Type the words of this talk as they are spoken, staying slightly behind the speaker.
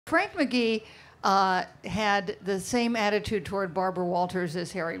Frank McGee had the same attitude toward Barbara Walters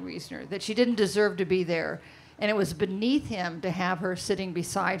as Harry Reasoner, that she didn't deserve to be there, and it was beneath him to have her sitting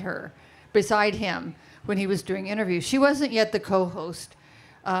beside him when he was doing interviews. She wasn't yet the co-host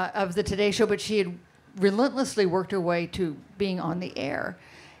of the Today Show, but she had relentlessly worked her way to being on the air.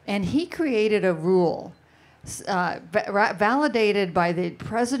 And he created a rule validated by the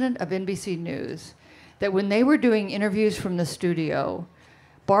president of NBC News that when they were doing interviews from the studio,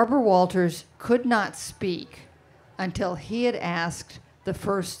 Barbara Walters could not speak until he had asked the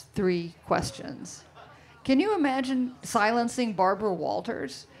first 3 questions. Can you imagine silencing Barbara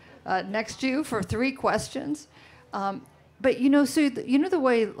Walters next to you for 3 questions? But Sue, the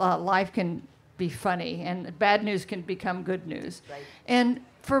way life can be funny and bad news can become good news. Right. And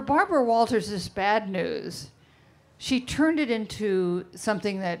for Barbara Walters, this bad news, she turned it into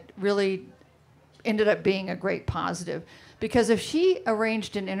something that really ended up being a great positive. Because if she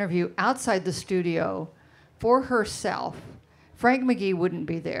arranged an interview outside the studio for herself, Frank McGee wouldn't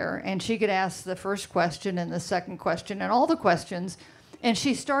be there, and she could ask the first question and the second question and all the questions. And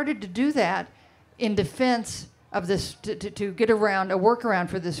she started to do that in defense of this, to get around, a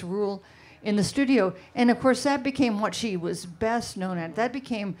workaround for this rule in the studio. And of course, that became what she was best known at. That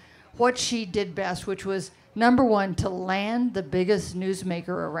became what she did best, which was, number one, to land the biggest newsmaker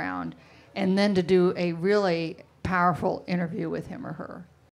around, and then to do a really powerful interview with him or her.